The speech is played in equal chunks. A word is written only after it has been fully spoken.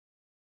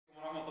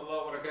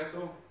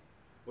وبركاته.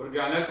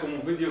 ورجعنا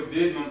لكم فيديو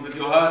جديد من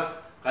فيديوهات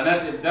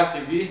قناة ابداع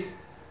تي في.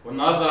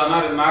 والنهارده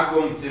هنعرض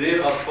معاكم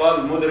سرير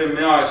اطفال مودرن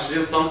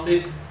 120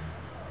 سم.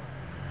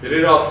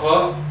 سرير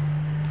اطفال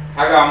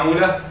حاجة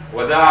عموله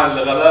وداعا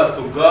لغلاء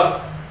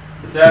التجار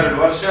بسعر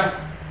الورشة.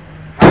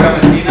 حاجة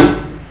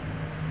متينة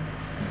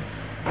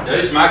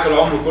تعيش معاك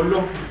العمر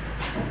كله.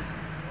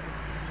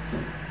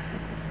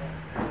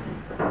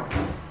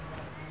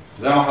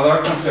 زي ما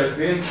حضراتكم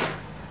شايفين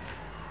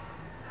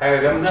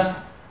حاجة جامدة.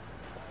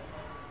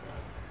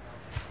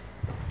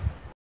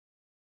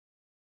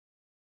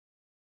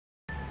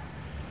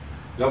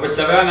 لو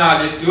بتتابعنا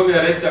على اليوتيوب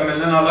يا ريت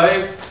تعمل لنا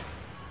لايك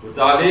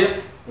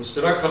وتعليق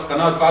واشتراك في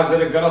القناة وتفعل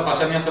زر الجرس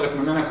عشان يصلك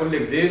مننا كل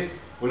جديد.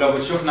 ولو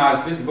بتشوفنا على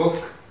الفيسبوك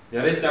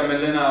يا ريت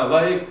تعمل لنا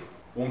لايك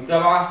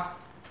ومتابعة.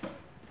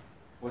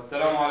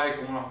 والسلام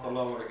عليكم ورحمة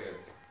الله وبركاته.